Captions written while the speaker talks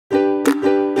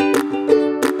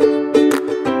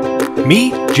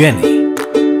Meet Jenny.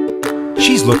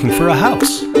 She's looking for a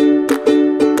house,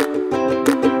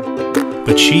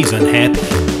 but she's unhappy.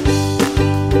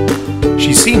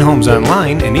 She's seen homes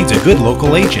online and needs a good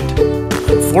local agent.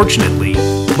 Unfortunately,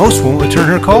 most won't return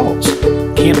her calls.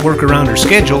 Can't work around her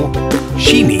schedule.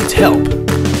 She needs help.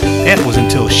 That was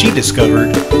until she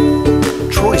discovered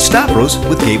Stavros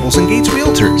with Gables & Gates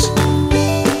Realtors.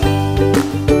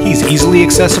 He's easily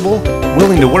accessible,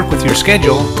 willing to work with your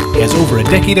schedule, has over a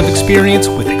decade of experience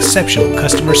with exceptional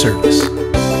customer service.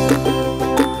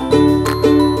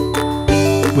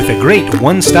 With a great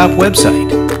one-stop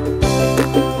website,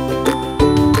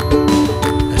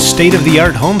 a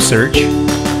state-of-the-art home search,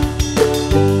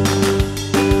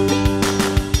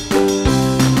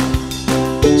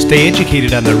 stay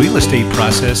educated on the real estate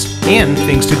process and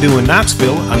things to do in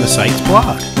Knoxville on the site's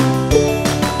blog.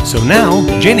 So now,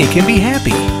 Jenny can be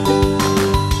happy.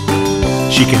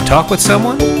 She can talk with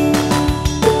someone,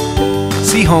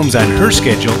 see homes on her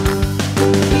schedule,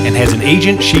 and has an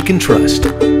agent she can trust.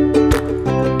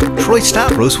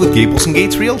 Stavros with Gables &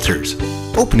 Gates Realtors,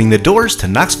 opening the doors to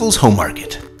Knoxville's home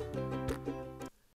market.